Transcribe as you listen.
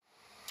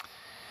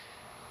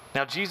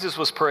Now Jesus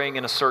was praying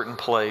in a certain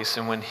place,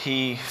 and when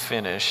he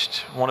finished,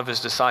 one of his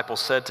disciples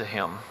said to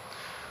him,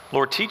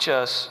 Lord, teach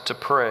us to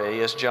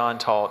pray as John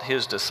taught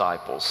his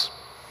disciples.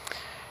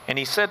 And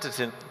he said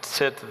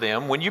to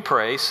them, when you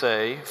pray,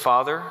 say,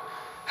 Father,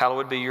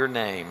 hallowed be your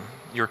name,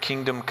 your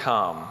kingdom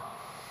come.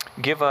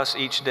 Give us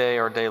each day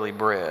our daily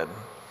bread,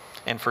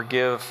 and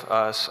forgive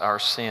us our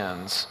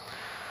sins.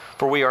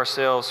 For we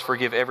ourselves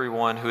forgive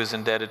everyone who is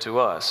indebted to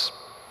us.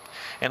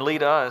 And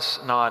lead us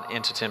not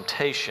into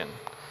temptation.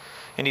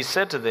 And he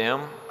said to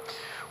them,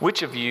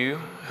 which of you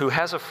who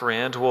has a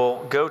friend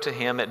will go to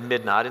him at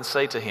midnight and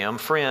say to him,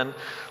 Friend,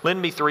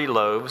 lend me 3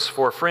 loaves,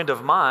 for a friend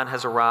of mine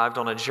has arrived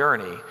on a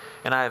journey,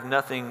 and I have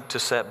nothing to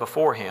set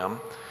before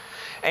him.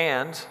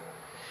 And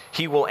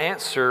he will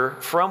answer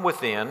from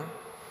within,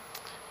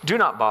 Do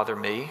not bother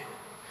me.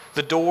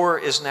 The door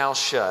is now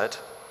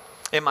shut,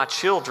 and my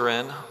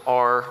children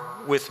are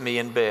with me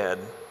in bed.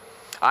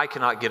 I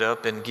cannot get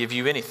up and give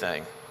you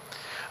anything.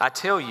 I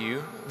tell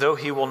you, though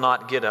he will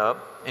not get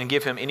up and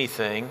give him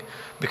anything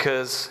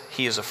because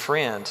he is a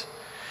friend,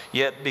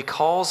 yet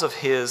because of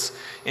his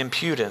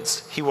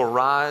impudence, he will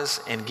rise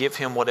and give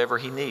him whatever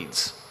he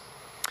needs.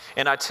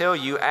 And I tell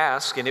you,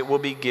 ask and it will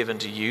be given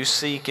to you,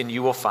 seek and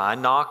you will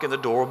find, knock and the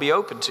door will be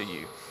opened to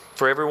you.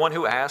 For everyone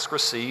who asks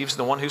receives,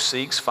 the one who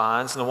seeks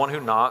finds, and the one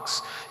who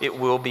knocks, it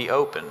will be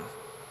open.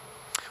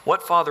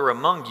 What father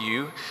among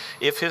you,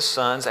 if his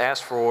sons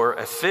ask for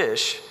a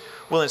fish,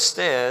 will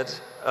instead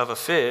of a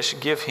fish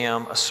give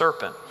him a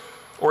serpent?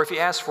 Or if he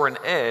asks for an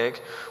egg,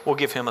 will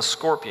give him a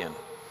scorpion?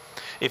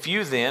 If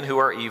you then, who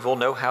are evil,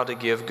 know how to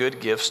give good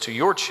gifts to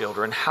your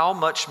children, how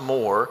much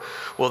more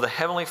will the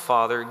Heavenly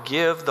Father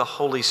give the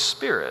Holy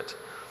Spirit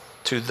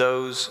to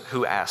those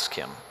who ask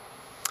him?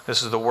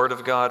 This is the word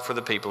of God for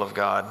the people of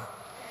God.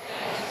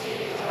 Thanks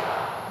be to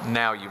God.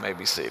 Now you may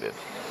be seated.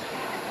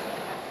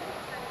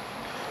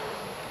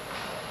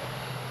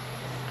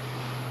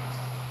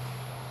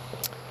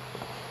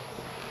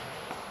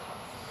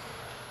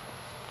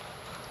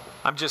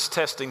 I'm just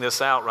testing this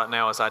out right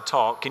now as I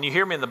talk. Can you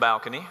hear me in the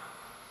balcony?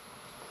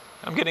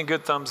 I'm getting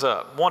good thumbs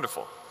up.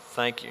 Wonderful.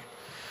 Thank you.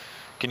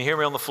 Can you hear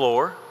me on the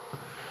floor?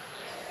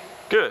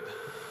 Good.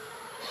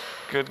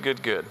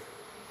 Good.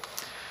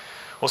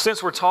 Well,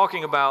 since we're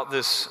talking about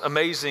this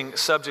amazing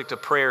subject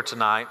of prayer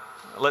tonight,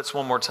 let's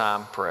one more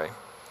time pray.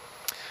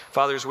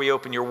 Father, as we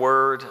open your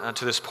word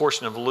to this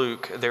portion of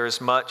Luke, there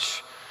is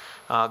much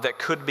that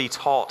could be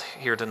taught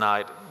here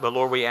tonight. But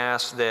Lord, we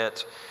ask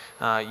that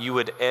you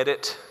would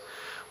edit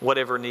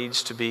whatever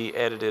needs to be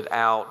edited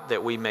out,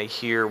 that we may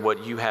hear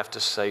what you have to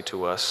say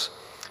to us.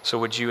 So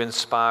would you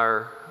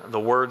inspire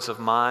the words of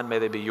mine? May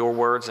they be your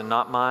words and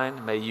not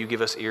mine. May you give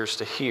us ears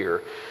to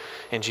hear.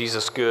 In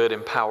Jesus' good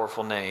and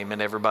powerful name.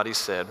 And everybody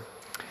said,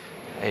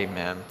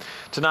 Amen.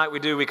 Tonight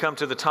we come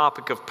to the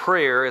topic of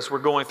prayer as we're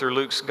going through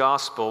Luke's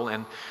gospel.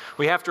 And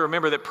we have to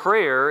remember that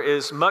prayer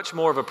is much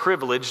more of a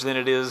privilege than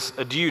it is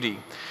a duty.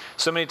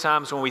 So many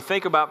times when we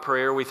think about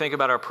prayer, we think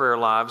about our prayer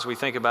lives, we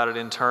think about it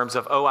in terms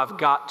of, I've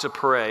got to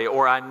pray,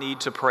 or I need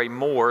to pray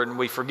more. And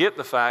we forget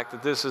the fact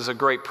that this is a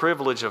great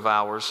privilege of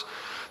ours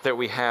that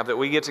we have, that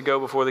we get to go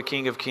before the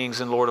King of Kings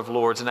and Lord of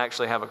Lords and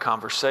actually have a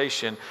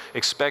conversation,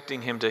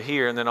 expecting him to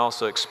hear, and then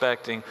also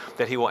expecting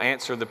that he will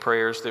answer the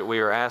prayers that we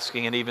are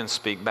asking and even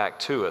speak back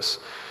to us.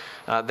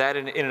 That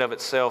in and of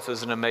itself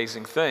is an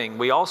amazing thing.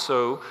 We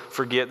also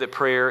forget that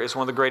prayer is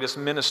one of the greatest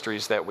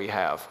ministries that we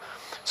have.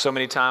 So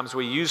many times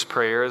we use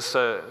prayer as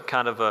a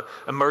kind of an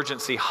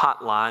emergency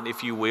hotline,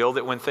 if you will,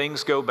 that when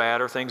things go bad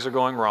or things are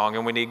going wrong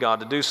and we need God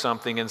to do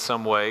something in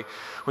some way,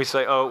 we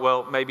say,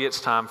 maybe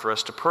it's time for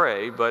us to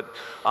pray. But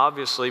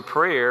obviously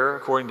prayer,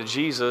 according to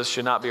Jesus,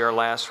 should not be our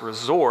last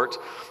resort,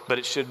 but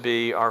it should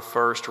be our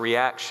first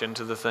reaction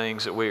to the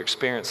things that we're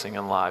experiencing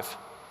in life.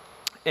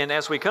 And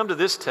as we come to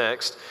this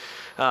text,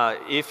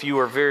 if you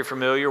are very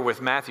familiar with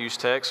Matthew's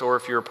text, or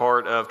if you're a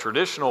part of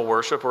traditional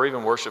worship or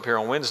even worship here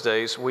on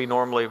Wednesdays, we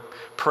normally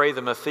pray the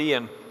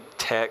Matthean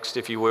text,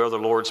 if you will, the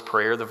Lord's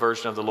Prayer, the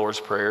version of the Lord's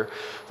Prayer,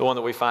 the one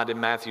that we find in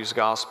Matthew's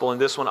Gospel. And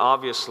this one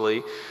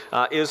obviously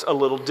is a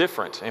little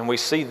different, and we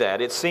see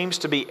that. It seems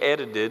to be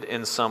edited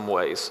in some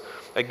ways.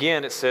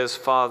 Again, it says,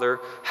 Father,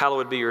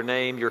 hallowed be your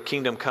name, your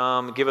kingdom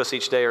come, give us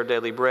each day our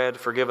daily bread,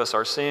 forgive us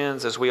our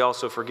sins, as we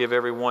also forgive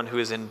everyone who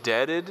is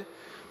indebted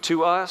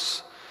to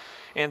us.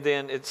 And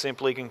then it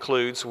simply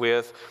concludes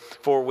with,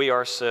 for we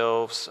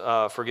ourselves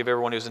forgive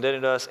everyone who's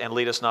indebted to us and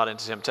lead us not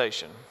into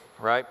temptation,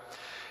 right?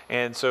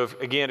 And so,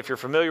 if you're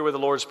familiar with the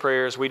Lord's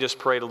Prayers, we just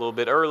prayed a little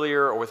bit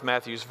earlier, or with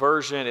Matthew's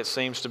version, it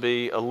seems to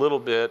be a little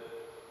bit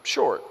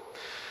short.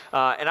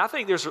 And I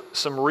think there's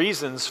some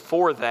reasons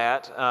for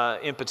that,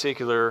 in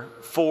particular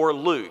for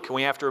Luke. And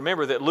we have to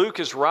remember that Luke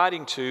is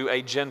writing to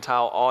a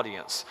Gentile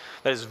audience.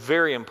 That is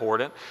very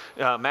important.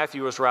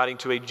 Matthew was writing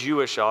to a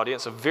Jewish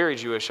audience, a very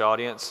Jewish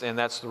audience, and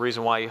that's the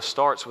reason why he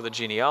starts with a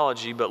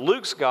genealogy. But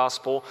Luke's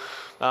gospel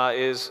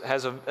has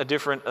a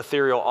different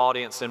ethereal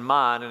audience in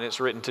mind, and it's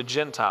written to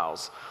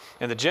Gentiles.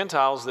 And the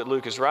Gentiles that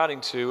Luke is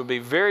writing to would be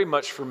very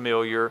much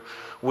familiar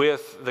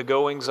with the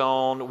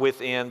goings-on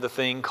within the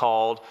thing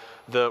called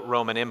the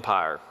Roman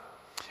Empire.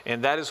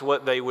 And that is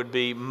what they would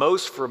be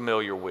most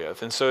familiar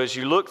with. And so as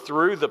you look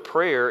through the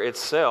prayer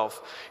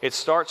itself, it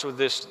starts with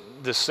this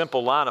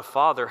simple line of,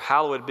 Father,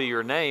 hallowed be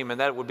your name, and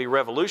that would be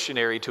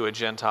revolutionary to a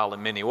Gentile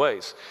in many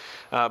ways.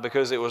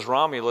 Because it was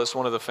Romulus,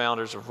 one of the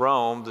founders of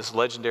Rome, this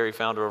legendary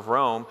founder of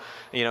Rome,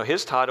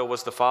 his title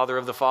was the father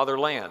of the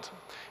fatherland.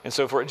 And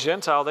so for a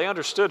Gentile, they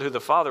understood who the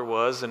Father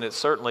was, and it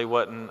certainly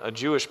wasn't a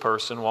Jewish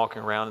person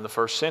walking around in the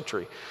first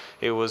century.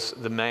 It was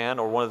the man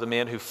or one of the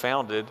men who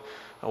founded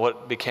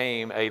what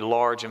became a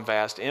large and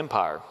vast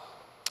empire.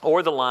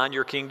 Or the line,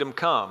 your kingdom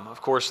come.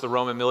 Of course, the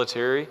Roman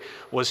military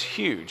was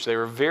huge. They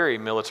were very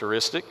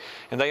militaristic,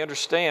 and they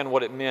understand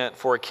what it meant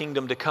for a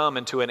kingdom to come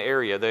into an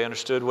area. They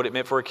understood what it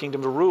meant for a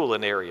kingdom to rule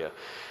an area.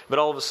 But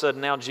all of a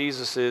sudden now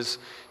Jesus is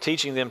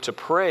teaching them to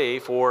pray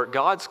for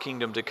God's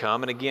kingdom to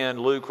come. And again,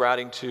 Luke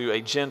writing to a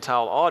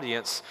Gentile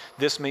audience,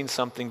 this means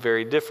something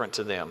very different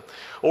to them.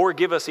 Or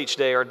give us each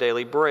day our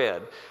daily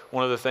bread.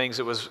 One of the things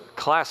that was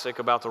classic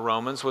about the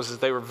Romans was that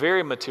they were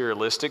very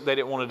materialistic. They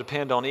didn't want to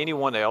depend on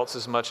anyone else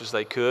as much as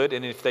they could.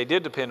 And if they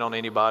did depend on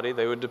anybody,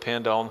 they would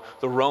depend on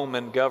the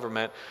Roman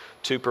government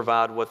to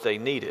provide what they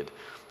needed.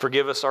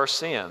 Forgive us our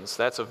sins.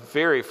 That's a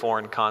very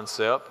foreign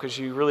concept because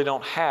you really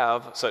don't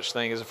have such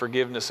thing as a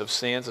forgiveness of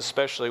sins,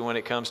 especially when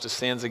it comes to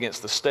sins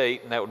against the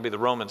state, and that would be the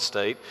Roman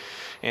state.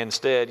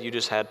 Instead, you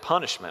just had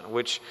punishment,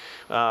 which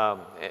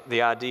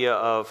the idea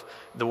of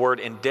the word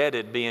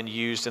indebted being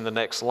used in the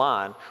next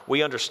line,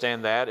 we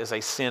understand that as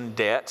a sin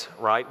debt,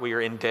 right? We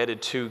are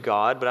indebted to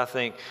God, but I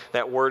think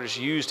that word is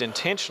used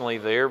intentionally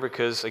there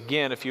because,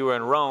 again, if you were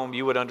in Rome,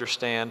 you would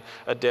understand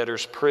a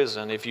debtor's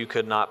prison if you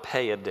could not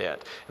pay a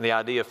debt. And the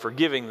idea of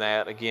forgiving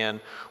that,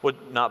 again,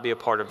 would not be a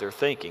part of their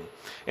thinking.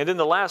 And then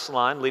the last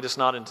line, lead us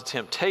not into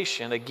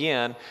temptation,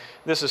 again,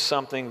 this is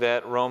something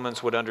that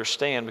Romans would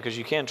understand because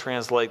you can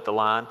translate the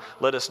line,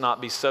 let us not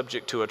be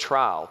subject to a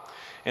trial.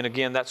 And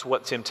again, that's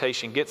what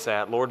temptation gets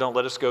at. Lord, don't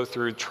let us go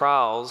through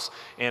trials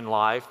in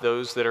life,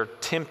 those that are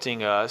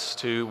tempting us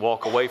to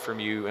walk away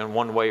from you in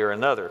one way or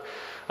another.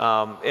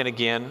 And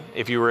again,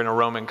 if you were in a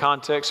Roman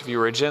context, if you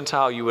were a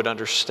Gentile, you would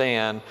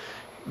understand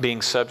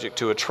being subject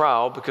to a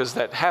trial because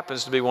that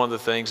happens to be one of the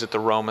things that the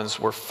Romans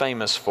were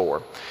famous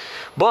for.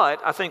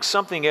 But I think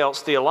something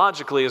else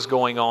theologically is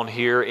going on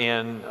here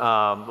in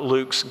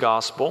Luke's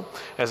gospel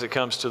as it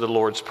comes to the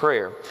Lord's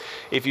Prayer.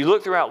 If you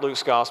look throughout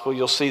Luke's gospel,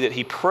 you'll see that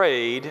he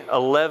prayed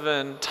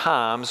 11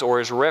 times,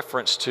 or is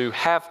referenced to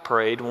have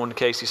prayed. In one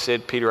case he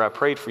said, Peter, I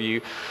prayed for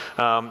you.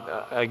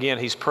 Again,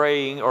 he's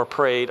praying or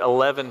prayed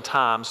 11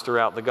 times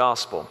throughout the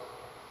gospel.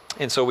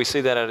 And so we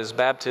see that at his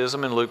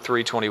baptism in Luke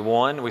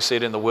 3:21. We see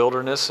it in the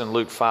wilderness in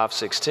Luke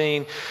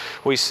 5:16.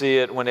 We see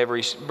it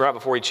right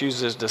before he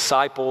chooses his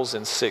disciples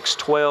in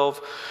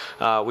 6:12.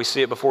 We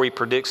see it before he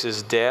predicts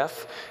his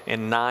death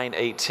in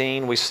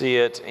 9:18. We see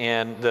it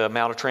in the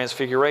Mount of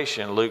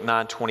Transfiguration, Luke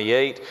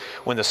 9:28.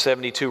 When the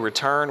 72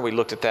 return, we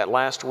looked at that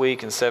last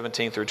week in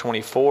 17 through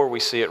 24. We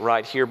see it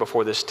right here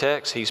before this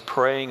text. He's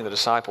praying, and the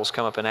disciples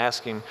come up and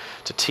ask him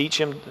to teach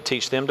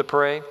them to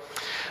pray.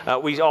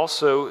 We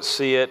also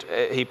see it,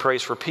 he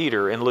prays for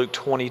Peter in Luke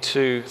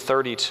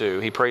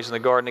 22:32. He prays in the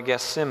Garden of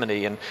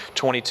Gethsemane in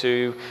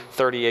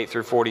 22:38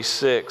 through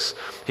 46.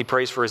 He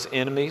prays for his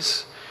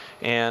enemies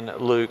in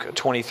Luke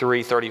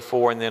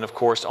 23:34, and then, of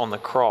course, on the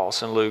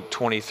cross in Luke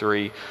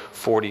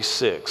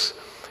 23:46.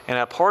 And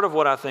a part of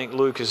what I think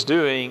Luke is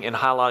doing in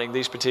highlighting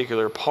these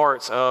particular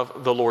parts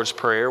of the Lord's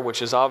Prayer,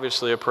 which is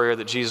obviously a prayer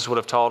that Jesus would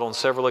have taught on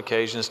several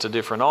occasions to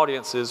different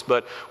audiences,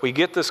 but we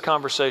get this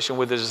conversation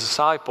with his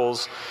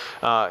disciples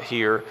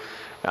here.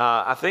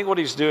 I think what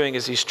he's doing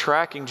is he's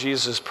tracking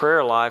Jesus'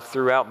 prayer life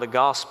throughout the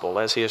gospel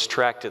as he has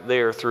tracked it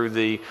there through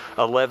the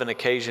 11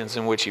 occasions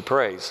in which he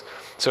prays.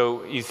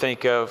 So you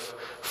think of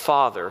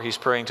Father, he's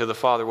praying to the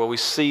Father. Well, we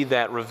see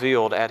that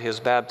revealed at his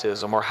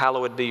baptism. Or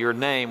hallowed be your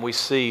name. We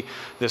see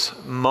this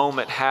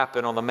moment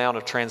happen on the Mount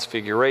of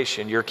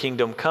Transfiguration. Your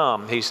kingdom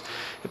come. He's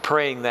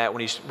praying that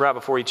right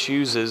before he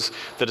chooses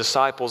the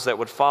disciples that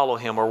would follow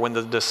him, or when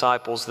the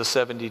disciples, the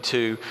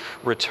 72,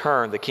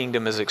 return. The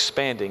kingdom is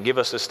expanding. Give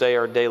us this day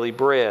our daily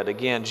bread.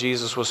 Again,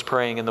 Jesus was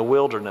praying in the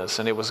wilderness,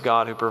 and it was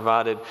God who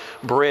provided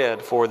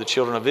bread for the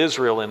children of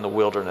Israel in the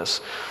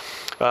wilderness.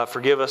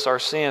 Forgive us our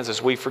sins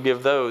as we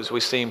forgive those.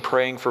 We see him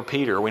praying for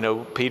Peter. We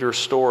know Peter's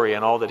story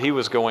and all that he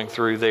was going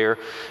through there,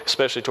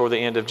 especially toward the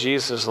end of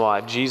Jesus'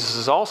 life. Jesus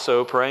is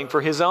also praying for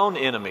his own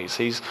enemies.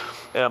 He's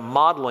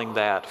modeling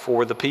that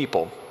for the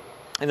people.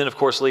 And then, of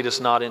course, lead us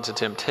not into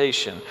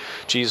temptation.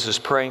 Jesus is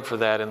praying for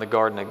that in the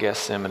Garden of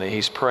Gethsemane.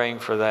 He's praying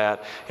for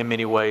that in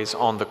many ways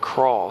on the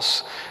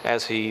cross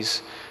as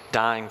he's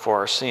dying for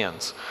our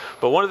sins.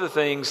 But one of the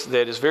things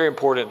that is very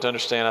important to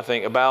understand, I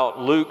think, about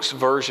Luke's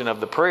version of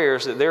the prayer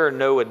is that there are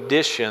no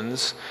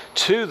additions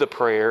to the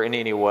prayer in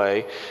any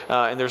way,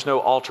 and there's no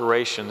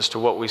alterations to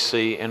what we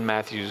see in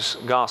Matthew's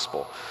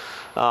gospel.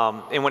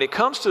 And when it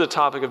comes to the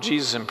topic of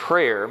Jesus in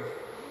prayer,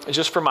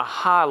 just from a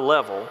high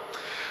level,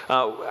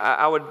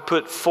 I would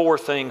put four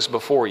things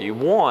before you.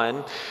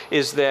 One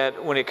is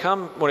that when it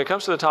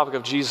comes to the topic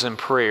of Jesus in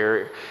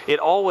prayer, it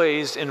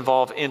always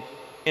involves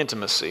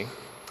intimacy.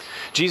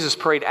 Jesus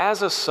prayed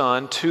as a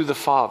son to the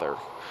Father.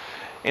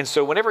 And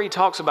so whenever he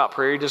talks about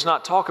prayer, he does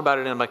not talk about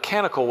it in a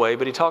mechanical way,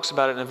 but he talks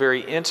about it in a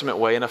very intimate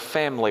way, in a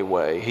family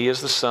way. He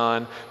is the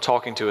son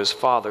talking to his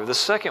Father. The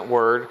second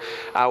word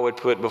I would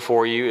put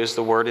before you is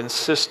the word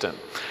insistent.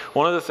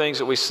 One of the things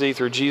that we see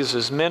through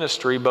Jesus'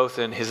 ministry, both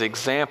in his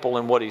example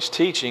and what he's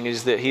teaching,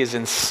 is that he is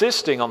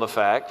insisting on the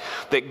fact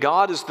that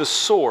God is the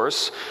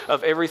source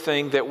of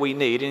everything that we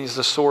need, and he's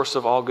the source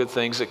of all good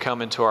things that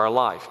come into our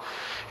life.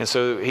 And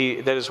so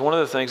that is one of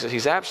the things that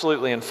he's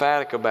absolutely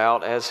emphatic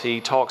about as he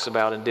talks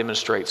about and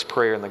demonstrates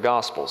prayer in the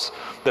Gospels.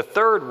 The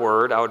third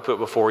word I would put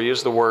before you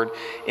is the word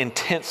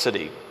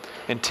intensity.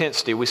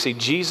 Intensity. We see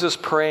Jesus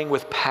praying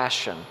with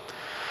passion.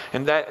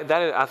 And that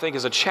I think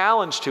is a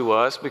challenge to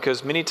us,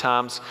 because many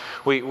times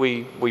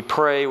we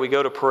pray, we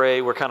go to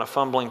pray, we're kind of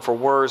fumbling for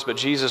words, but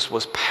Jesus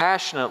was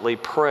passionately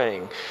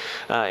praying,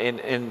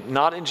 and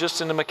not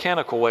just in a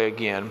mechanical way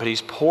again, but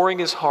he's pouring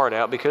his heart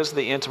out because of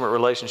the intimate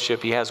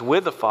relationship he has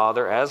with the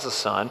Father as a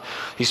son.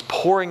 He's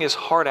pouring his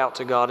heart out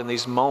to God in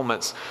these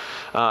moments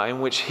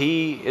in which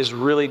he is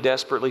really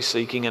desperately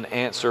seeking an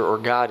answer or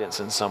guidance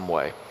in some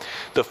way.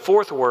 The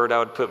fourth word I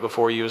would put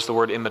before you is the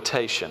word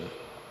imitation.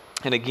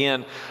 And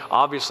again,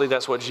 obviously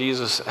that's what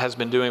Jesus has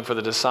been doing for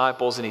the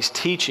disciples, and he's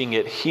teaching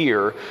it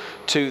here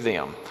to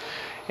them.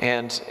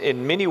 And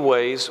in many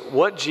ways,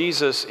 what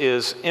Jesus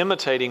is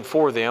imitating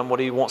for them, what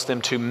he wants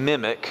them to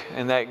mimic,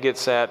 and that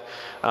gets at,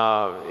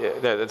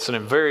 that's a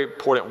very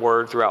important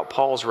word throughout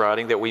Paul's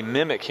writing, that we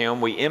mimic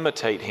him, we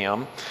imitate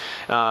him.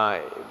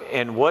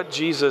 And what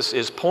Jesus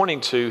is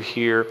pointing to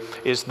here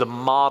is the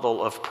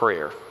model of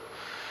prayer.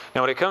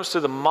 Now, when it comes to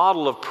the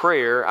model of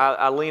prayer,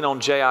 I lean on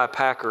J.I.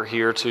 Packer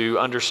here to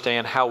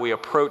understand how we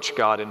approach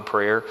God in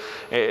prayer,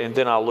 and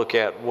then I'll look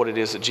at what it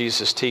is that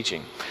Jesus is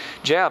teaching.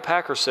 J.I.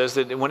 Packer says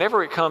that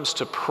whenever it comes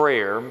to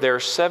prayer, there are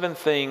 7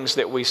 things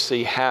that we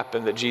see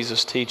happen that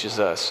Jesus teaches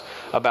us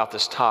about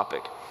this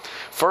topic.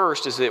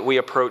 First is that we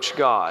approach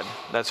God.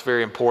 That's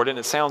very important.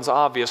 It sounds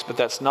obvious, but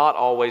that's not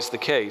always the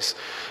case,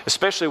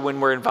 especially when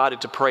we're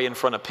invited to pray in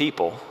front of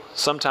people.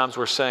 Sometimes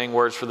we're saying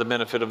words for the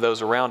benefit of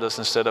those around us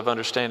instead of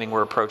understanding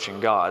we're approaching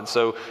God.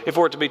 So if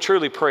we're to be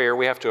truly prayer,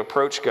 we have to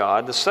approach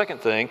God. The second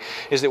thing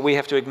is that we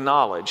have to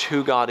acknowledge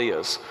who God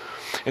is.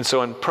 And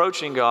so in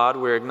approaching God,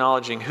 we're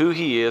acknowledging who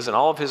he is and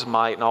all of his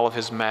might and all of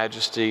his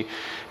majesty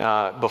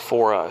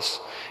before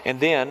us. And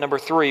then, number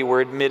 3,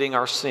 we're admitting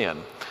our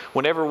sin.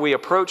 Whenever we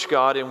approach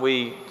God and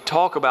we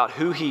talk about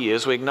who he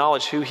is, we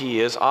acknowledge who he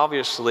is,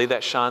 obviously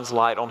that shines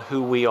light on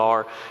who we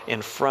are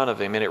in front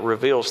of him, and it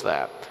reveals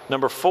that.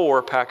 Number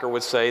 4, Packer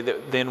would say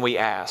that then we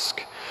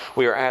ask.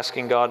 We are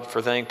asking God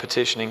for things,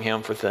 petitioning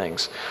him for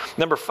things.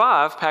 Number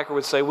 5, Packer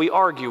would say we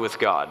argue with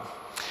God.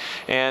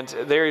 And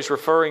there he's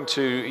referring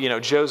to,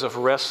 Joseph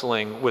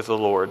wrestling with the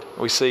Lord,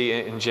 we see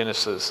in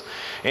Genesis.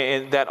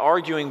 And that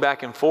arguing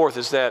back and forth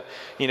is that,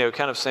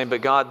 kind of saying,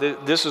 but God,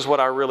 this is what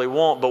I really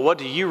want, but what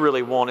do you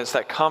really want? It's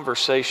that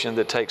conversation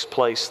that takes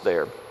place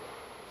there.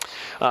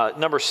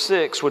 Number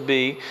 6 would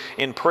be,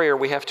 in prayer,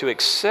 we have to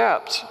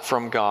accept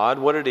from God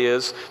what it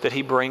is that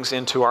he brings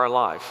into our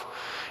life.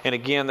 And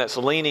again, that's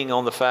leaning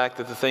on the fact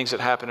that the things that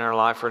happen in our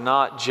life are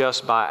not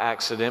just by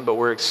accident, but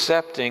we're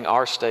accepting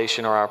our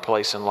station or our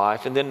place in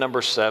life. And then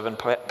number 7,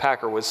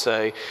 Packer would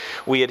say,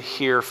 we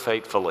adhere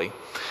faithfully.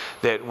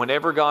 That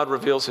whenever God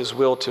reveals his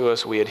will to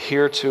us, we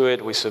adhere to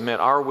it, we submit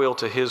our will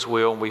to his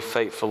will, and we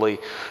faithfully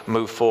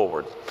move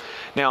forward.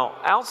 Now,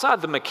 outside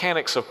the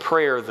mechanics of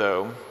prayer,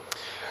 though,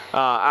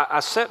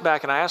 I sat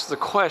back and I asked the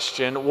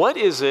question, what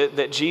is it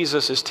that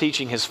Jesus is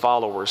teaching his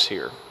followers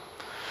here?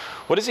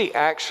 What is he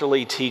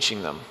actually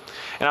teaching them?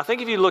 And I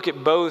think if you look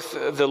at both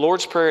the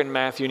Lord's Prayer in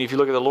Matthew and if you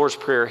look at the Lord's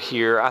Prayer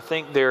here, I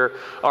think there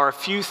are a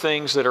few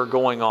things that are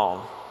going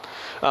on.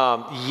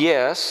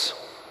 Yes,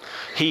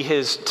 he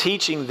is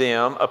teaching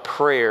them a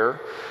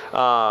prayer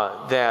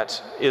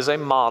that is a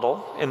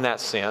model in that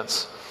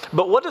sense.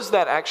 But what does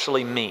that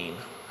actually mean?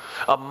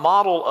 A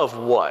model of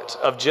what?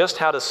 Of just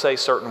how to say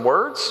certain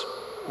words?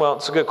 Well,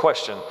 it's a good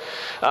question.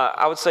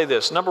 I would say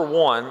this. Number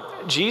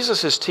 1,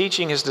 Jesus is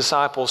teaching his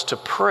disciples to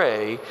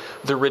pray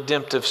the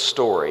redemptive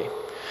story.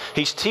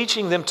 He's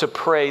teaching them to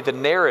pray the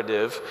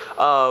narrative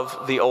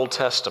of the Old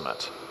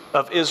Testament,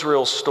 of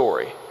Israel's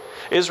story.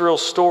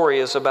 Israel's story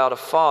is about a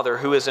father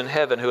who is in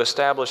heaven, who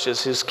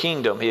establishes his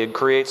kingdom. He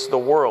creates the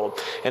world.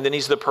 And then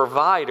he's the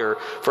provider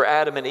for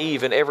Adam and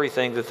Eve and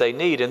everything that they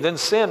need. And then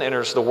sin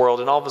enters the world,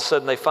 and all of a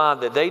sudden they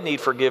find that they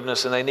need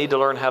forgiveness and they need to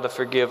learn how to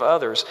forgive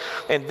others.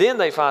 And then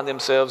they find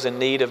themselves in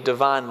need of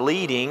divine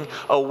leading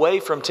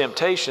away from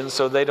temptation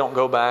so they don't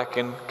go back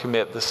and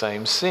commit the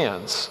same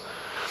sins.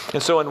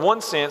 And so in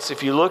one sense,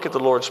 if you look at the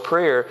Lord's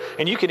Prayer,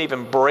 and you can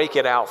even break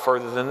it out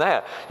further than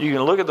that, you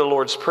can look at the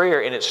Lord's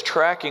Prayer and it's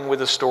tracking with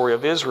the story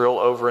of Israel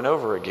over and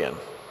over again.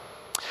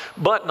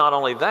 But not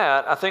only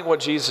that, I think what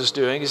Jesus is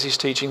doing is he's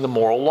teaching the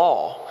moral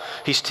law.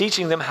 He's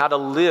teaching them how to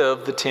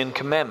live the 10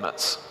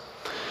 Commandments.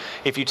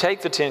 If you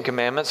take the Ten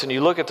Commandments and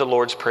you look at the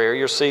Lord's Prayer,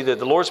 you'll see that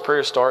the Lord's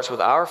Prayer starts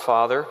with Our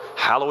Father,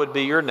 hallowed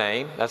be your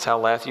name. That's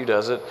how Matthew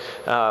does it.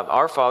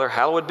 Our Father,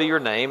 hallowed be your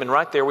name. And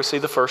right there we see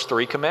the first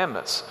 3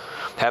 commandments.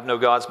 Have no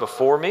gods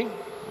before me,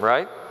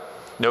 right?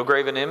 No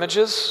graven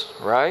images,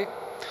 right?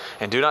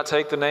 And do not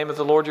take the name of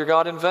the Lord your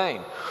God in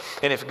vain.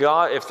 And if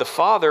the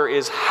Father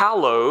is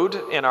hallowed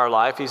in our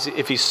life,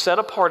 if He's set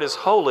apart as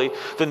holy,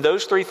 then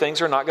those 3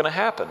 things are not going to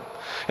happen.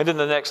 And then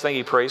the next thing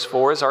He prays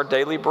for is our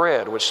daily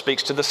bread, which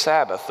speaks to the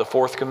Sabbath, the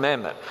 4th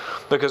commandment.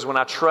 Because when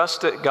I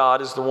trust that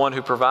God is the one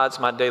who provides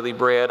my daily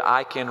bread,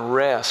 I can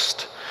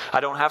rest. I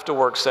don't have to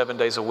work 7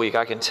 days a week.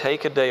 I can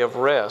take a day of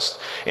rest.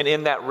 And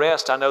in that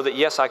rest, I know that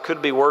yes, I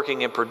could be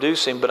working and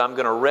producing, but I'm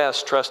going to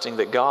rest trusting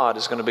that God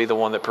is going to be the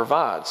one that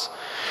provides.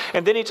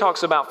 And then he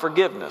talks about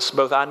forgiveness.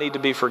 Both I need to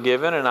be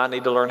forgiven and I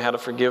need to learn how to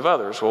forgive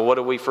others. Well, what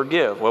do we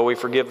forgive? Well, we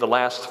forgive the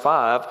last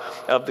 5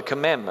 of the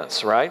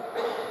commandments, right?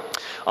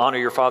 Honor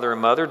your father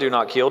and mother. Do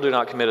not kill. Do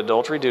not commit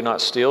adultery. Do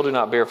not steal. Do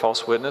not bear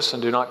false witness.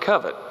 And do not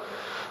covet.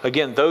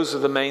 Again, those are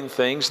the main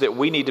things that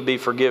we need to be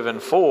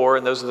forgiven for,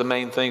 and those are the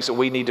main things that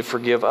we need to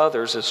forgive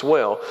others as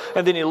well.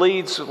 And then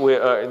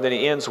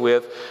he ends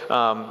with,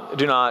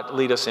 do not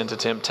lead us into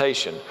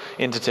temptation.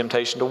 Into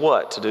temptation to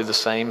what? To do the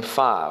same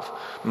 5.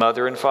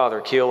 Mother and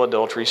father, kill,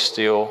 adultery,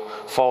 steal,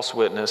 false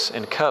witness,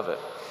 and covet.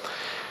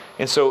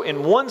 And so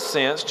in one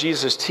sense,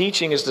 Jesus is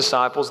teaching his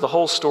disciples the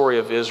whole story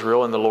of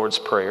Israel in the Lord's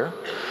Prayer.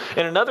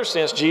 In another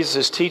sense, Jesus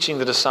is teaching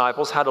the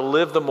disciples how to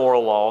live the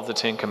moral law of the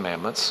 10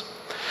 Commandments.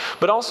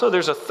 But also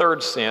there's a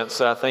third sense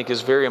that I think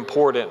is very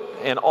important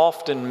and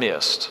often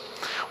missed.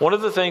 One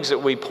of the things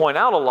that we point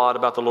out a lot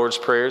about the Lord's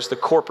Prayer is the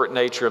corporate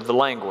nature of the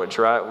language,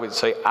 right? We'd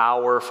say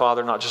our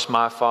Father, not just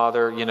my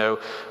Father,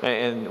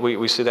 and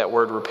we see that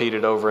word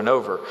repeated over and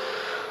over.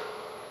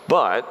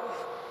 But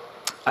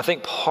I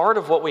think part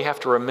of what we have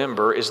to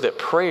remember is that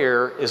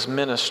prayer is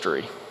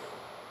ministry.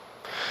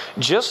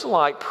 Just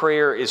like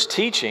prayer is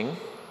teaching,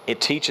 it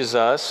teaches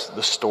us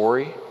the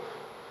story,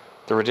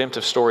 the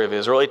redemptive story of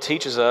Israel. It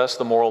teaches us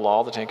the moral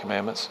law, the 10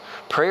 Commandments.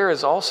 Prayer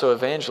is also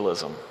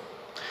evangelism.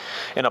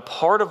 And a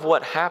part of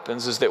what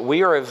happens is that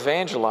we are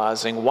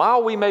evangelizing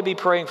while we may be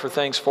praying for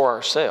things for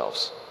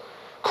ourselves,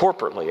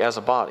 corporately as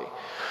a body.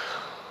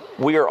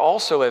 We are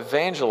also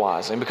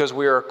evangelizing because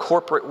we are a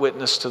corporate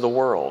witness to the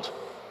world.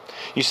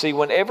 You see,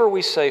 whenever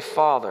we say,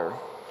 Father,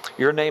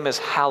 your name is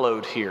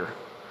hallowed here,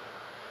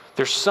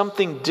 there's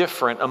something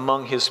different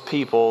among His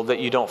people that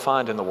you don't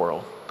find in the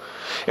world.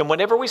 And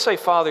whenever we say,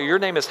 Father, your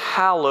name is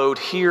hallowed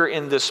here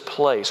in this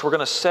place, we're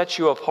going to set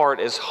you apart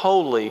as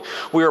holy,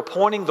 we are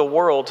pointing the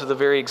world to the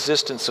very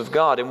existence of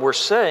God. And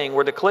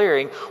we're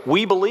declaring,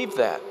 we believe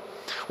that.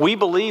 We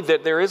believe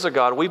that there is a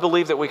God. We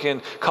believe that we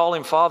can call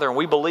Him Father. And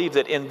we believe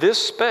that in this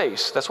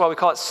space, that's why we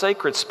call it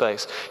sacred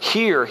space,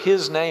 here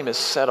His name is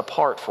set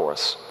apart for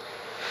us.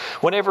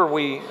 Whenever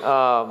we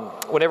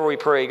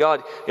pray,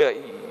 God,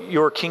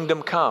 your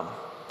kingdom come.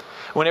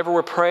 Whenever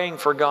we're praying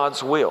for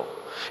God's will.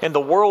 And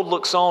the world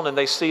looks on and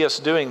they see us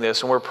doing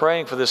this, and we're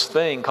praying for this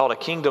thing called a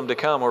kingdom to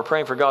come. We're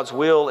praying for God's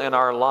will in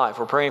our life.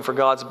 We're praying for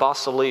God's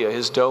basileia,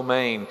 His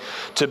domain,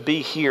 to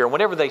be here.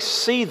 Whenever they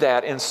see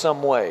that in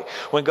some way,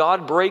 when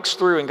God breaks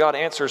through and God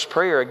answers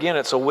prayer, again,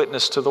 it's a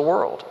witness to the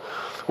world.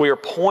 We are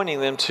pointing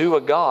them to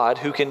a God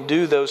who can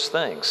do those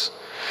things.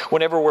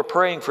 Whenever we're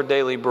praying for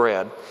daily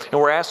bread and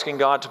we're asking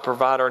God to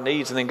provide our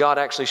needs, and then God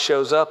actually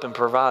shows up and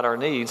provide our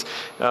needs,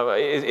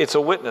 it's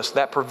a witness.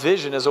 That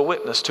provision is a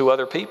witness to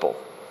other people.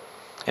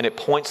 And it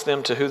points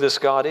them to who this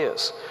God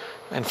is.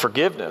 And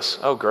forgiveness,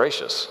 oh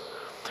gracious.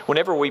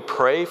 Whenever we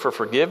pray for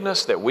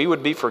forgiveness, that we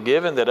would be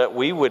forgiven, that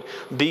we would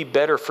be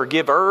better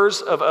forgivers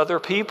of other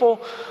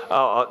people,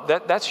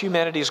 that's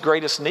humanity's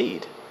greatest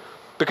need.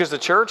 Because the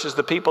church is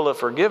the people of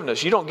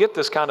forgiveness. You don't get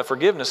this kind of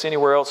forgiveness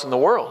anywhere else in the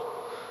world,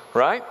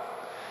 right?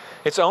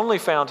 It's only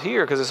found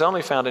here because it's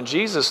only found in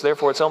Jesus,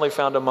 therefore it's only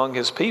found among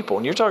His people.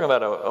 And you're talking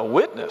about a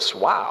witness,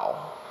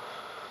 wow.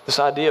 This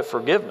idea of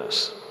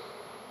forgiveness.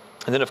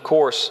 And then of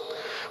course,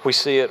 we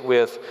see it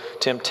with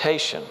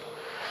temptation.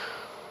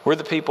 We're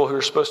the people who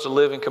are supposed to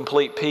live in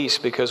complete peace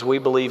because we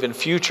believe in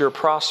future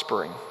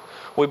prospering.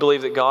 We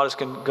believe that God is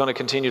going to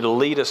continue to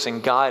lead us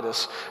and guide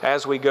us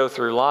as we go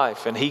through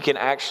life. And He can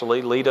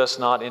actually lead us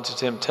not into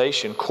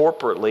temptation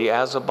corporately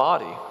as a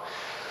body.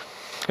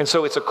 And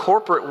so it's a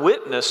corporate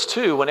witness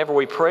too whenever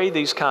we pray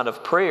these kind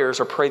of prayers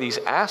or pray these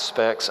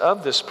aspects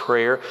of this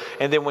prayer.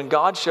 And then when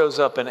God shows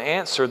up and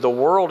answers, the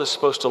world is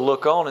supposed to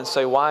look on and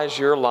say, why is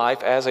your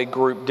life as a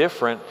group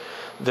different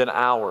than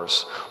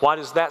ours? Why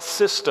does that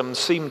system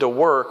seem to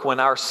work when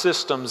our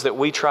systems that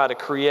we try to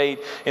create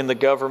in the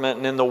government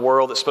and in the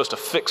world that's supposed to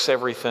fix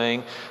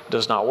everything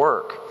does not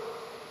work?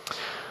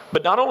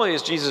 But not only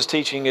is Jesus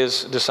teaching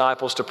His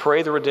disciples to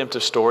pray the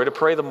redemptive story, to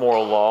pray the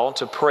moral law,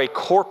 to pray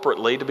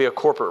corporately, to be a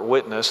corporate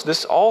witness,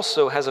 this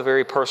also has a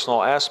very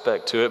personal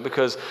aspect to it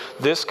because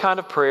this kind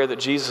of prayer that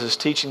Jesus is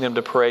teaching them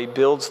to pray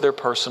builds their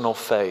personal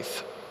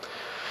faith.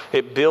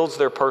 It builds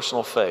their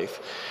personal faith.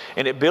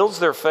 And it builds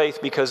their faith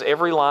because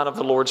every line of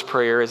the Lord's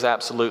Prayer is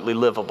absolutely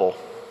livable.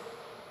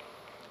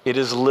 It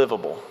is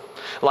livable.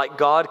 like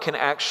God can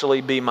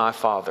actually be my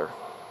Father.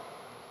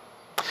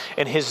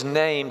 And His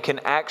name can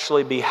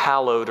actually be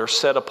hallowed or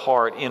set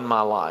apart in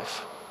my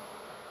life.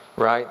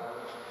 Right?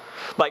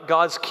 Like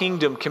God's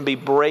kingdom can be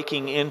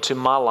breaking into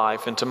my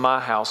life, into my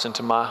house,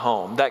 into my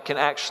home. That can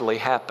actually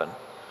happen.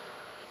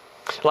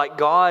 Like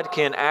God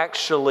can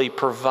actually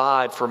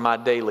provide for my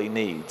daily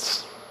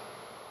needs.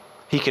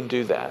 He can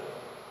do that.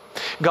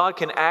 God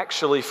can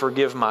actually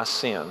forgive my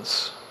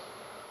sins.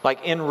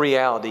 Like in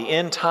reality,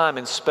 in time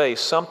and space,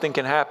 something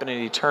can happen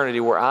in eternity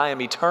where I am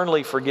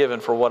eternally forgiven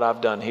for what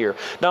I've done here.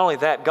 Not only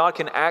that, God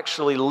can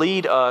actually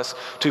lead us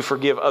to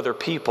forgive other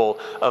people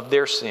of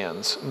their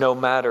sins, no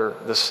matter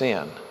the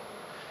sin.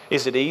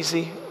 Is it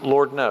easy?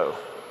 Lord, no.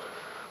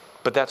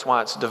 But that's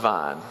why it's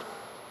divine.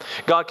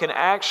 God can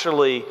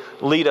actually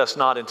lead us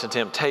not into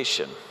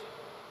temptation.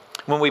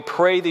 When we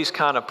pray these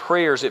kind of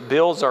prayers, it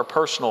builds our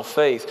personal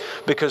faith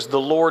because the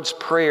Lord's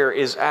Prayer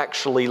is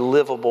actually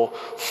livable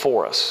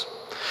for us.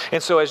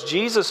 And so as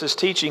Jesus is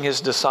teaching His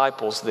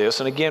disciples this,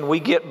 and again, we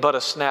get but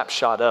a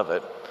snapshot of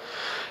it.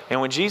 And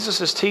when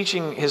Jesus is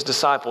teaching His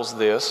disciples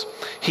this,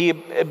 He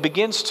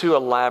begins to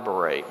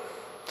elaborate.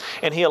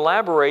 And He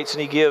elaborates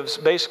and He gives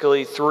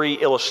basically 3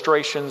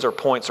 illustrations or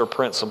points or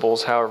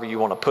principles, however you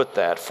want to put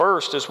that.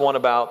 First is one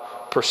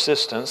about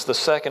persistence. The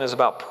second is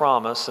about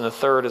promise. And the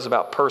third is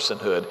about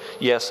personhood.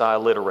 Yes, I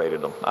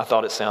alliterated them. I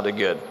thought it sounded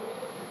good.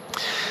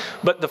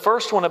 But the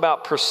first one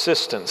about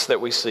persistence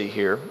that we see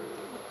here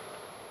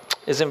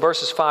is in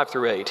verses 5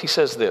 through 8. He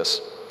says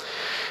this.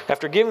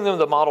 After giving them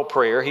the model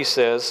prayer, He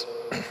says,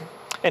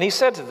 and He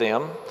said to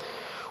them,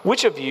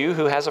 which of you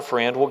who has a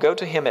friend will go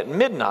to him at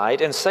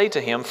midnight and say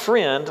to him,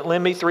 friend,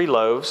 lend me 3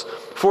 loaves,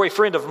 for a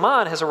friend of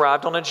mine has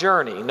arrived on a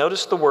journey.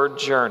 Notice the word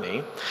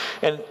journey.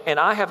 And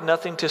I have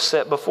nothing to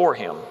set before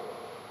him.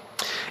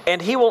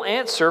 And he will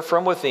answer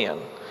from within,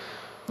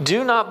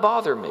 do not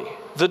bother me.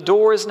 The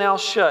door is now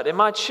shut, and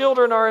my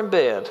children are in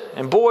bed.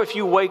 And boy, if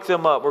you wake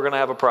them up, we're going to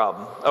have a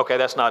problem. Okay,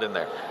 that's not in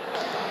there.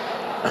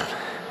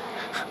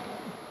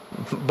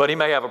 But he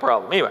may have a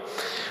problem. Anyway,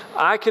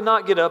 I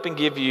cannot get up and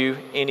give you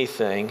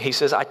anything. He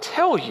says, I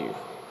tell you,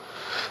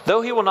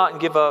 though he will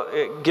not get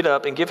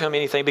up and give him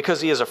anything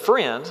because he is a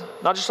friend,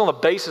 not just on the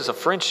basis of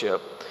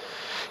friendship,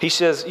 he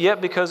says,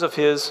 yet because of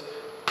his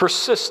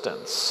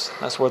persistence.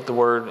 That's what the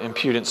word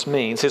impudence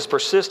means. His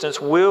persistence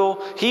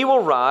he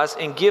will rise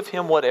and give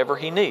him whatever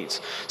he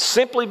needs,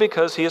 simply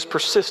because he is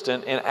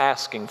persistent in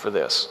asking for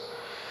this.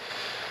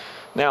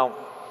 Now,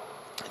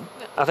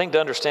 I think to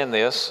understand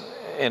this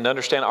and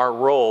understand our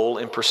role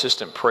in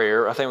persistent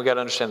prayer, I think we've got to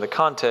understand the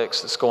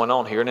context that's going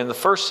on here. And in the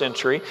first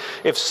century,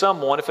 if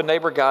a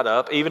neighbor got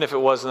up, even if it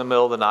was in the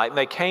middle of the night, and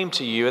they came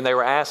to you and they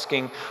were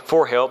asking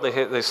for help,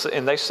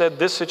 and they said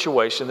this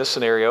situation, this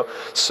scenario,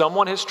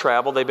 someone has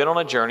traveled, they've been on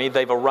a journey,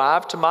 they've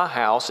arrived to my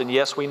house, and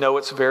yes, we know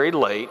it's very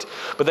late,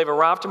 but they've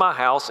arrived to my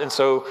house, and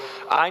so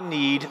I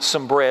need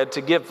some bread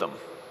to give them.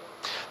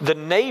 The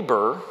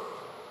neighbor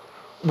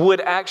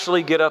would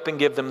actually get up and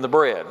give them the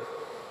bread.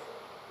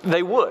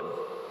 They would.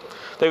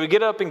 They would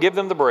get up and give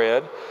them the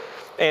bread.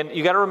 And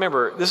you got to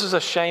remember, this is a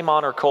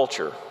shame-honor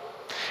culture.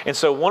 And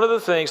so one of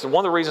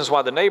the reasons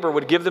why the neighbor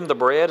would give them the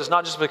bread is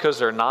not just because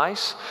they're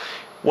nice.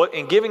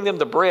 In giving them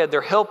the bread, they're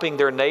helping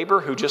their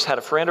neighbor who just had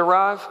a friend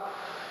arrive.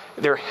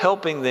 They're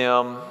helping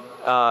them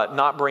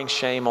not bring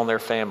shame on their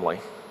family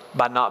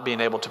by not being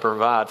able to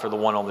provide for the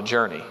one on the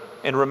journey.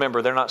 And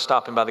remember, they're not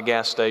stopping by the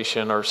gas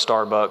station or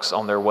Starbucks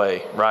on their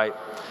way, right?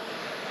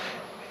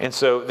 And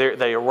so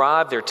they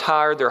arrive, they're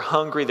tired, they're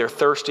hungry, they're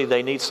thirsty,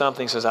 they need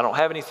something. He says, I don't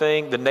have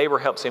anything. The neighbor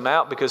helps him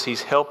out because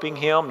he's helping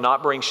him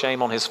not bring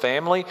shame on his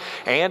family.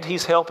 And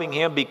he's helping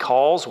him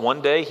because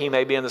one day he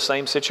may be in the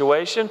same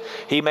situation.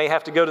 He may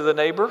have to go to the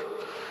neighbor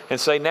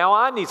and say, now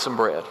I need some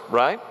bread,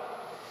 right?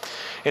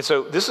 And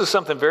so this is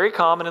something very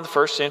common in the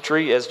first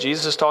century. As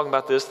Jesus is talking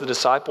about this, the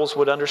disciples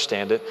would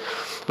understand it.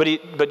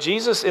 But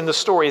Jesus in the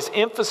story is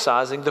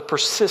emphasizing the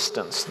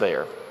persistence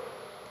there.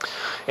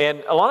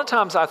 And a lot of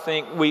times I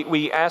think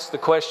we ask the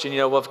question,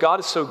 well, if God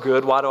is so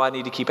good, why do I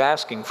need to keep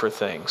asking for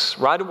things?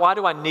 Why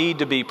do I need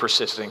to be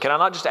persistent? Can I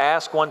not just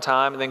ask one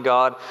time and then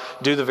God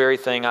do the very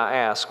thing I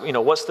ask?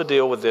 What's the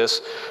deal with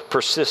this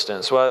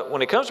persistence? Well,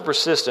 when it comes to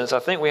persistence, I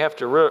think we have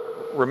to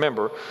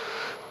remember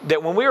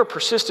that when we are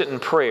persistent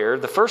in prayer,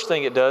 the first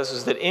thing it does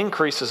is that it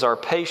increases our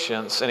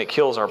patience and it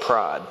kills our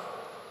pride.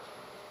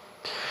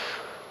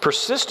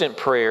 Persistent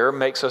prayer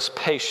makes us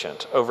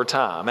patient over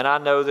time. And I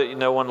know that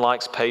no one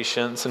likes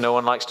patience and no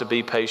one likes to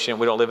be patient.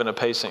 We don't live in a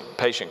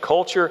patient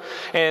culture.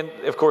 And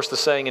of course, the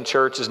saying in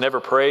church is never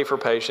pray for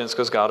patience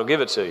because God will give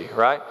it to you,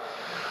 right?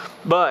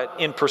 But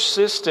in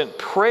persistent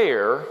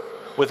prayer,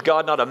 with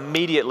God not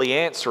immediately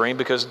answering,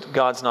 because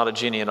God's not a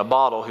genie in a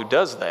bottle who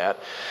does that,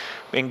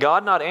 in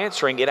God not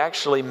answering, it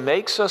actually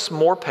makes us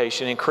more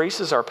patient,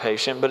 increases our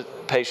patience,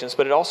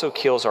 but it also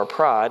kills our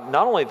pride.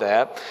 Not only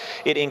that,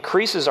 it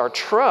increases our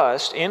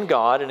trust in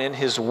God and in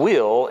His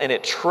will, and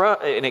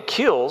it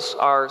kills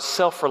our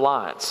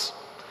self-reliance.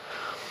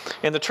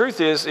 And the truth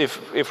is,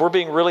 if we're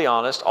being really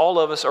honest, all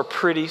of us are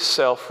pretty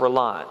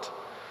self-reliant.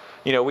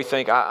 You know, we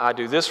think, I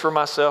do this for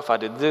myself, I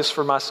did this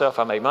for myself,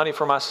 I make money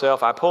for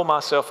myself, I pull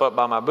myself up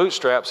by my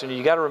bootstraps. And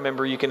you got to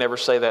remember, you can never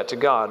say that to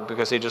God,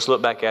 because He'd just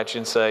look back at you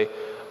and say,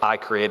 I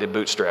created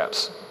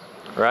bootstraps,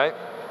 right?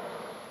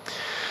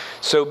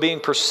 So being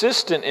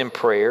persistent in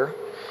prayer,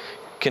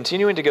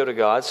 continuing to go to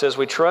God, says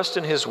we trust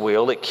in His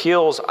will. It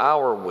kills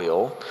our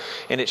will,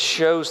 and it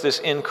shows this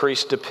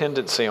increased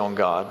dependency on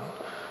God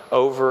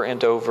over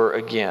and over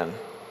again.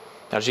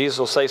 Now, Jesus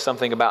will say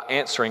something about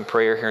answering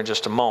prayer here in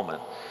just a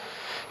moment.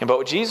 But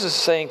what Jesus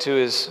is saying to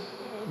His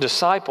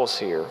disciples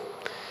here,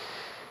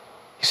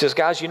 He says,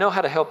 guys, you know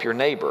how to help your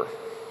neighbor,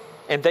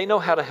 and they know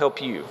how to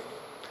help you.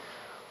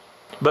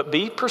 But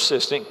be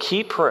persistent,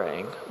 keep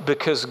praying,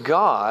 because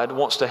God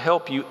wants to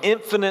help you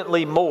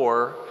infinitely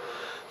more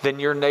than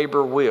your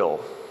neighbor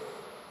will.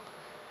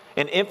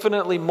 And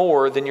infinitely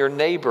more than your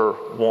neighbor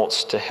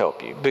wants to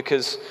help you.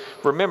 Because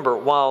remember,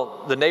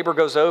 while the neighbor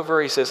goes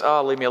over, he says,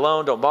 leave me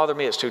alone, don't bother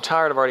me, it's too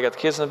tired, I've already got the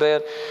kids in the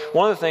bed.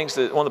 One of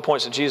the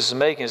points that Jesus is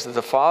making is that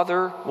the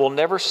Father will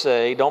never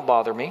say, don't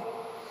bother me.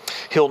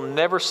 He'll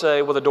never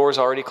say, well, the door's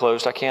already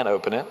closed, I can't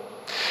open it.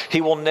 He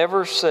will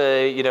never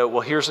say,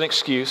 well, here's an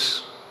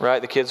excuse, right?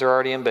 The kids are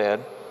already in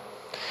bed.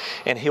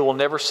 And He will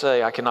never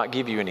say, I cannot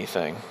give you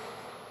anything,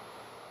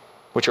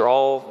 which are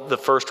all the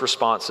first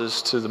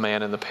responses to the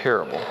man in the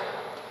parable.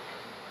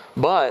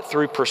 But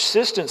through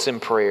persistence in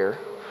prayer,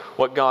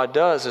 what God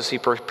does is He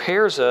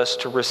prepares us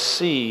to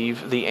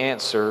receive the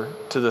answer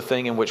to the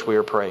thing in which we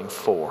are praying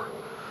for.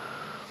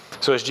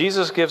 So as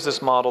Jesus gives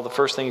this model, the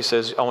first thing He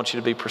says, I want you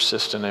to be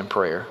persistent in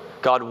prayer.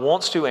 God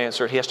wants to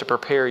answer it. He has to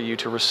prepare you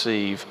to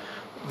receive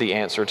the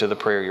answer to the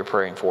prayer you're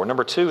praying for.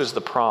 Number 2 is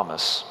the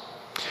promise.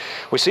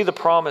 We see the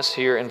promise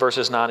here in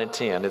verses 9 and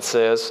 10. It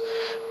says,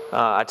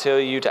 I tell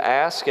you to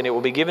ask, and it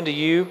will be given to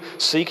you.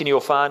 Seek, and you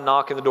will find.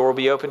 Knock, and the door will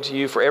be open to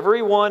you. For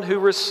everyone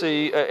who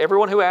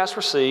asks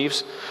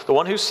receives. The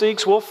one who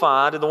seeks will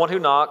find, and the one who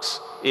knocks,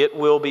 it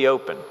will be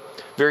open.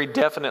 Very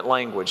definite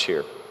language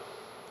here.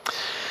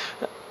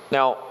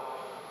 Now,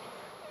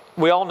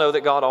 we all know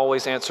that God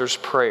always answers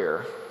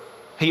prayer.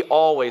 He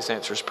always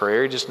answers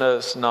prayer. He just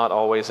does not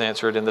always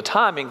answer it in the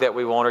timing that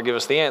we want or give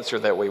us the answer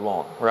that we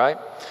want, right?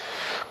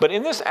 But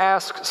in this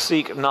ask,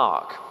 seek,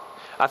 knock,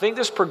 I think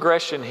this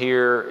progression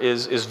here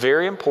is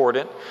very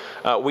important.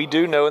 We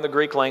do know in the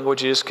Greek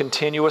language is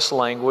continuous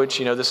language.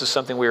 This is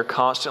something we are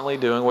constantly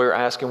doing. We're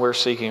asking, we're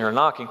seeking, or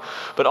knocking.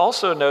 But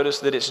also notice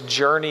that it's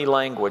journey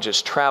language.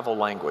 It's travel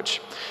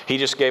language. He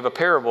just gave a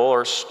parable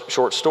or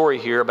short story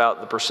here about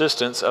the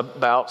persistence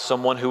about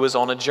someone who is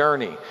on a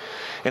journey.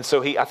 And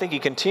so I think he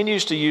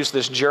continues to use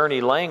this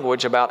journey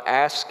language about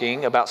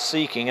asking, about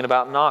seeking, and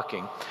about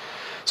knocking.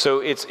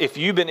 So if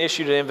you've been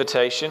issued an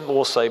invitation,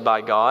 we'll say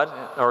by God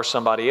or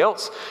somebody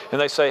else,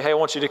 and they say, hey, I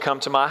want you to come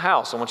to my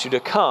house. I want you to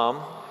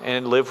come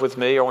and live with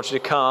me, or I want you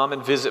to come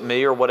and visit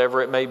me, or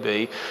whatever it may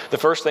be. The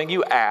first thing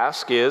you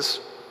ask is,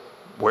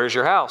 where's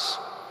your house?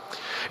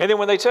 And then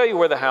when they tell you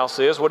where the house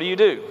is, what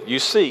do? You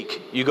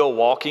seek. You go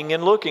walking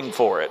and looking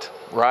for it,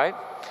 right?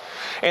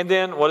 And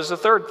then what is the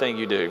third thing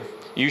you do?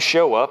 You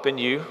show up and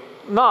you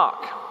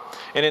knock.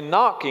 And in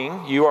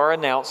knocking, you are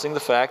announcing the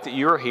fact that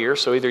you are here,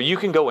 so either you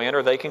can go in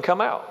or they can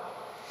come out.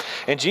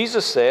 And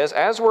Jesus says,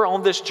 as we're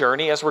on this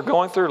journey, as we're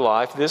going through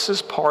life, this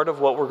is part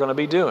of what we're going to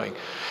be doing.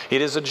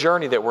 It is a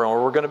journey that we're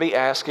on. We're going to be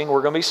asking,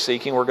 we're going to be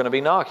seeking, we're going to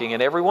be knocking.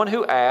 And everyone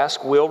who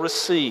asks will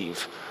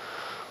receive.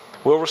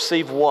 Will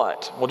receive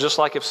what? Well, just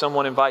like if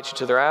someone invites you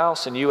to their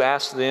house and you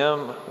ask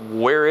them,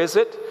 where is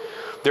it?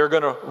 They're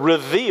going to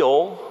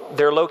reveal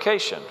their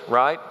location,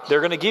 right? They're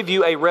going to give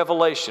you a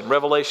revelation.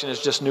 Revelation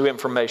is just new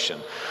information.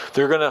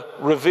 They're going to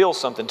reveal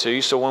something to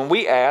you. So when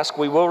we ask,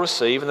 we will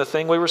receive, and the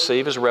thing we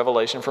receive is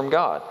revelation from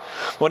God.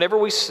 Whenever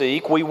we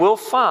seek, we will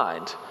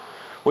find.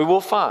 We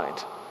will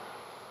find,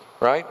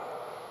 right?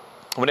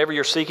 Whenever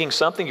you're seeking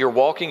something, you're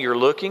walking, you're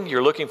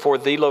looking for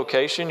the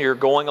location, you're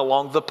going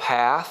along the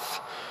path.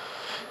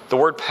 The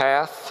word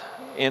path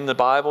in the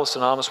Bible is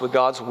synonymous with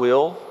God's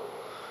will.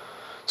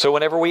 So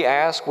whenever we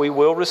ask, we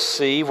will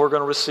receive. We're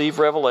going to receive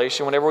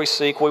revelation. Whenever we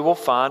seek, we will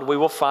find. We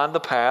will find the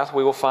path.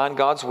 We will find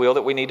God's will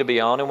that we need to be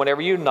on. And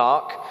whenever you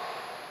knock,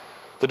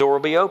 the door will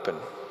be open.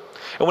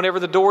 And whenever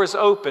the door is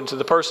open to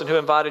the person who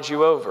invited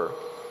you over,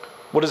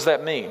 what does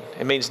that mean?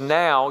 It means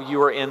now you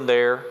are in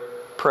their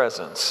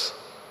presence.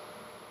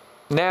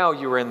 Now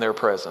you are in their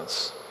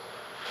presence.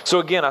 So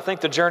again, I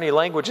think the journey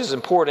language is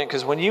important,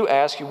 because when you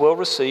ask, you will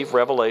receive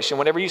revelation.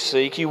 Whenever you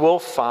seek, you will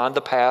find the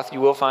path. You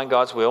will find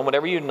God's will. And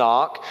whenever you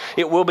knock,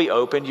 it will be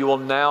opened. You will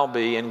now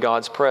be in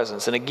God's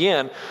presence. And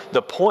again,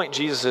 the point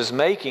Jesus is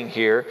making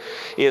here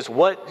is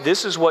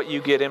this is what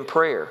you get in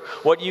prayer.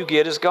 What you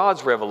get is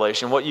God's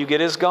revelation. What you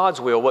get is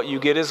God's will. What you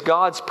get is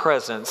God's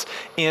presence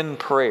in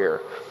prayer.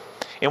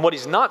 And what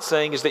he's not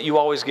saying is that you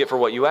always get for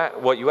what you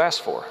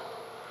ask for.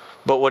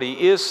 But what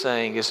he is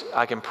saying is,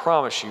 I can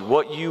promise you,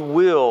 what you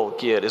will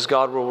get is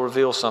God will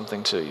reveal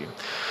something to you.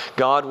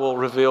 God will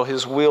reveal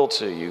his will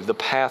to you, the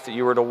path that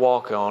you are to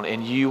walk on,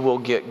 and you will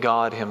get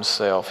God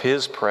himself,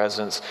 his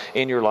presence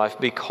in your life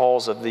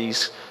because of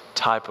these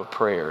type of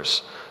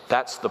prayers.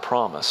 That's the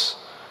promise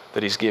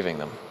that he's giving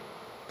them.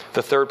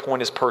 The third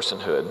point is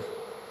personhood.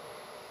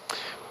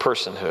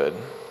 Personhood.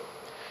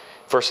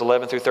 Verse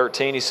 11 through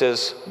 13, he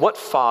says, what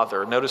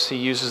father, notice he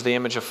uses the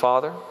image of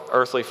father,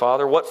 earthly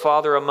father. What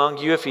father among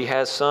you, if he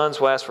has sons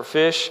who ask for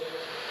fish,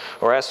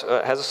 or has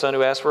a son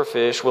who asks for a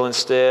fish, will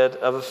instead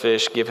of a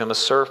fish give him a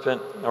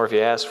serpent? Or if he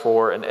asks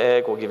for an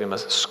egg, will give him a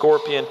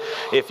scorpion?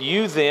 If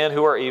you then,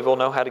 who are evil,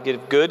 know how to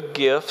give good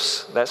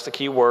gifts, that's the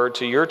key word,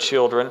 to your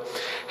children,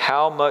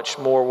 how much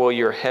more will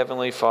your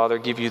heavenly Father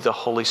give you the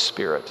Holy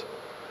Spirit?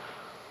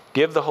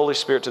 Give the Holy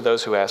Spirit to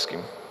those who ask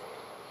him.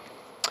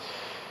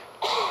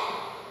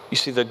 You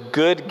see, the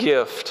good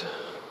gift,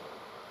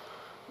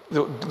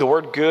 the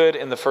word good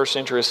in the first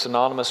century is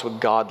synonymous with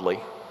godly.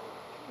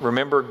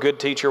 Remember, good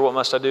teacher, what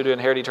must I do to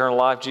inherit eternal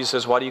life? Jesus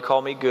says, why do you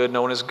call me good?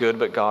 No one is good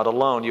but God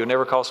alone. You would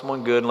never call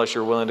someone good unless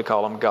you're willing to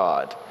call him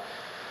God.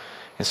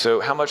 And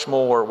so how much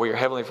more will your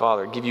Heavenly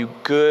Father give you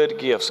good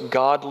gifts,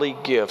 godly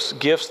gifts,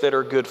 gifts that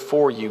are good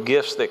for you,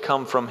 gifts that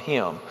come from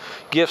him,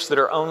 gifts that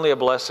are only a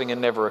blessing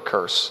and never a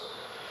curse.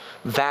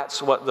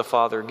 That's what the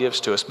Father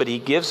gives to us. But he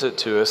gives it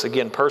to us,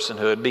 again,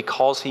 personhood,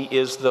 because he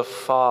is the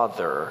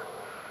Father.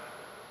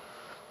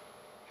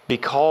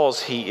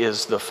 Because he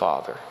is the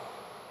Father.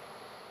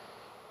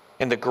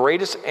 And the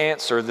greatest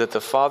answer that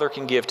the Father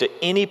can give to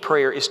any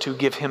prayer is to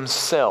give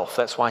himself.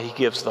 That's why he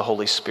gives the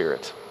Holy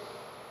Spirit.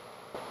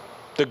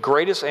 The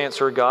greatest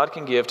answer God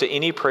can give to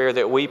any prayer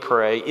that we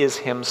pray is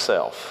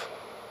himself.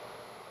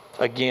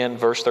 Again,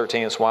 verse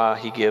 13 is why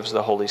he gives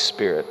the Holy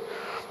Spirit.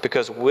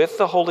 Because with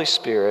the Holy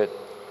Spirit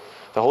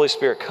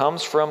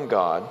comes from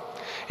God.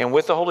 And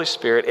with the Holy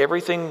Spirit,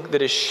 everything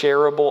that is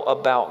shareable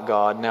about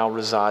God now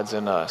resides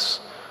in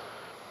us.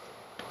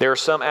 There are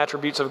some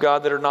attributes of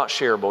God that are not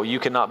shareable. You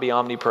cannot be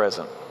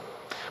omnipresent.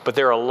 But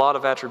there are a lot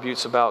of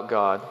attributes about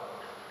God,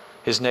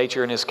 his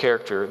nature and his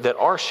character, that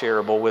are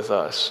shareable with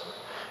us.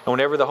 And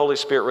whenever the Holy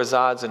Spirit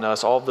resides in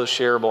us, all of those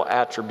shareable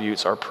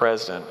attributes are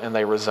present and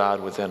they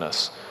reside within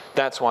us.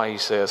 That's why he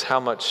says,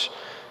 how much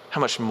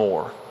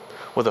more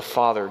will the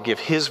Father give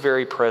his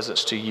very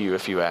presence to you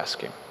if you ask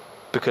him?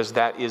 Because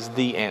that is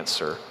the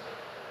answer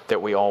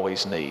that we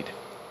always need.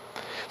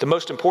 The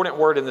most important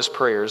word in this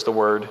prayer is the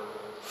word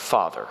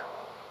Father.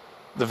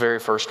 The very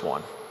first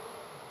one.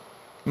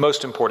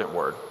 Most important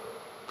word.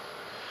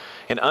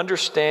 And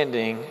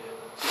understanding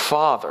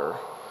Father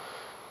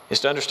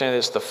is to understand that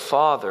it's the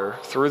Father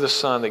through the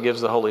Son that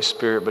gives the Holy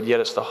Spirit, but yet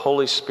it's the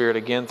Holy Spirit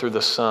again through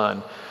the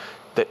Son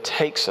that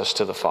takes us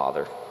to the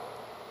Father.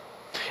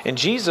 And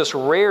Jesus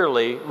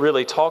rarely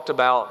really talked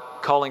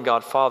about calling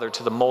God Father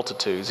to the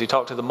multitudes. He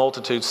talked to the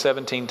multitudes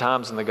 17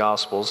 times in the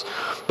Gospels,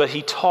 but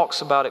he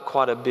talks about it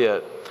quite a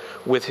bit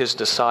with his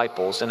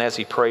disciples and as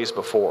he prays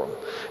before them.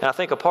 And I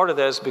think a part of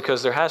that is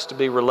because there has to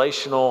be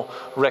relational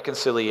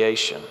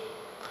reconciliation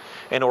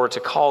in order to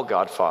call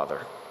God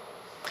Father.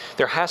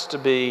 There has to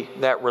be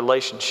that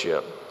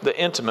relationship, the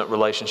intimate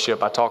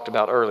relationship I talked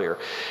about earlier,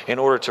 in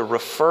order to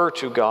refer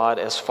to God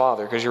as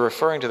Father, because you're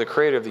referring to the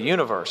Creator of the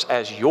universe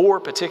as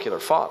your particular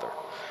Father.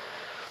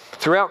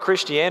 Throughout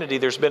Christianity,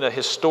 there's been a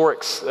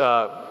historic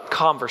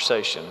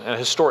conversation, a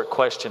historic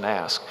question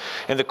asked.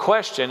 And the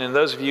question, and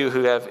those of you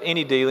who have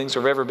any dealings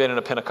or have ever been in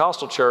a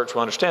Pentecostal church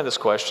will understand this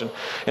question.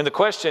 And the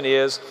question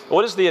is,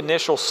 what is the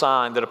initial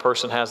sign that a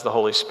person has the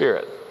Holy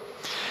Spirit?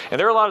 And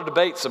there are a lot of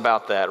debates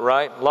about that,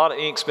 right? A lot of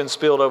ink's been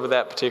spilled over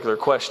that particular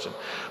question.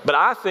 But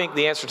I think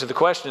the answer to the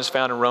question is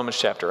found in Romans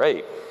chapter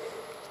 8.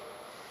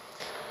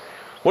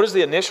 What is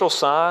the initial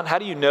sign? How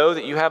do you know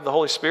that you have the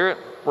Holy Spirit?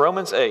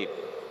 Romans 8,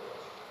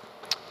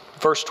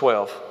 verse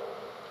 12.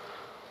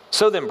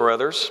 So then,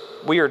 brothers,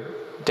 we are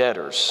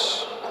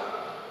debtors,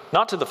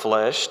 not to the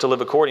flesh, to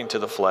live according to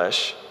the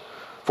flesh.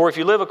 For if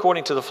you live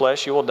according to the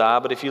flesh, you will die.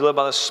 But if you live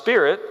by the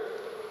Spirit,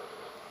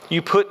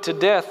 you put to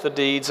death the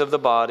deeds of the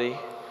body,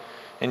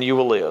 and you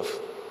will live.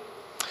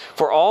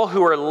 For all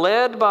who are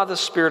led by the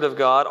Spirit of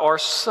God are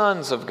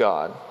sons of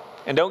God.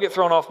 And don't get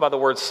thrown off by the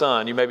word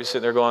son. You may be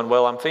sitting there going,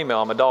 well, I'm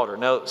female, I'm a daughter.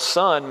 No,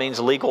 son means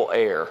legal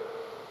heir.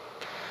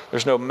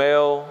 There's no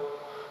male,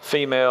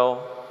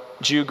 female,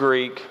 Jew,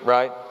 Greek,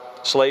 right?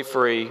 Slave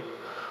free.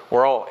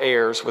 We're all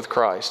heirs with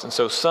Christ. And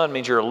so son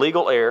means you're a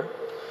legal heir.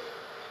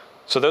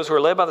 So those who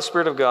are led by the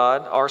Spirit of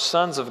God are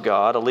sons of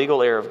God, a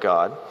legal heir of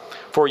God.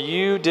 For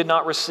you did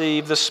not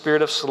receive the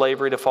spirit of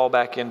slavery to fall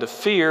back into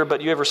fear,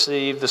 but you have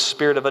received the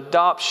spirit of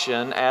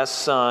adoption as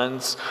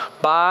sons,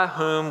 by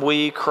whom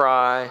we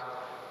cry,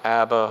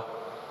 Abba,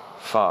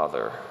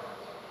 Father.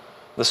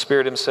 The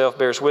Spirit himself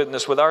bears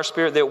witness with our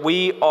spirit that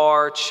we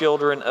are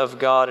children of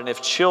God. And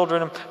if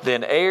children,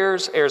 then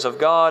heirs, heirs of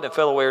God, and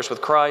fellow heirs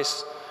with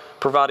Christ,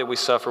 provided we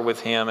suffer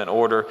with him in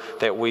order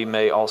that we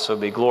may also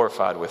be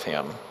glorified with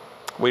him.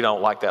 We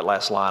don't like that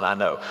last line, I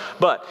know.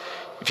 But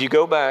if you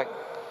go back,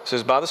 it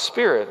says, by the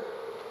Spirit,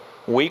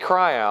 we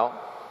cry out,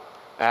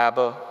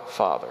 Abba,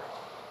 Father.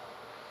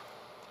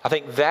 I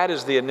think that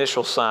is the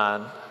initial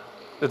sign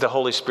that the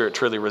Holy Spirit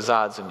truly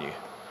resides in you.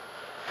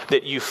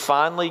 That you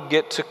finally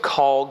get to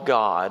call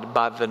God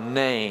by the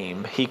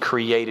name he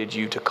created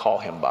you to call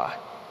him by.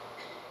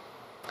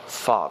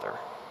 Father.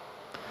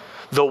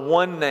 The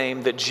one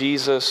name that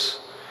Jesus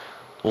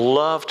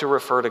love to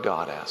refer to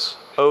God as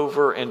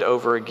over and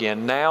over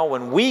again. Now,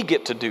 when we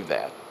get to do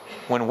that,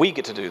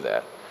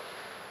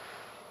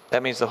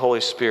 that means the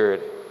Holy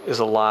Spirit is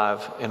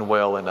alive and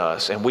well in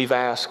us. And we've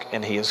asked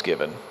and He has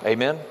given.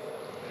 Amen?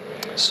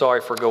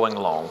 Sorry for going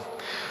long.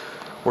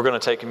 We're going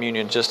to take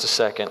communion in just a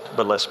second,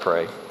 but let's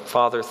pray.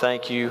 Father,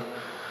 thank you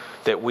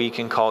that we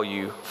can call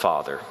you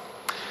Father.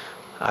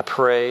 I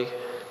pray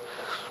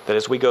that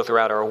as we go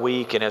throughout our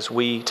week and as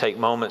we take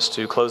moments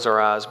to close our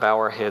eyes, bow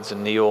our heads,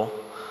 and kneel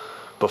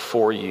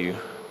before you,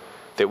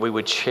 that we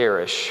would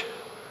cherish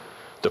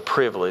the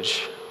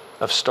privilege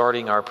of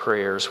starting our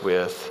prayers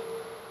with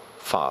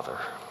Father.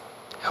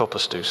 Help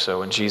us do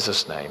so. In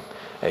Jesus' name,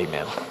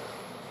 amen.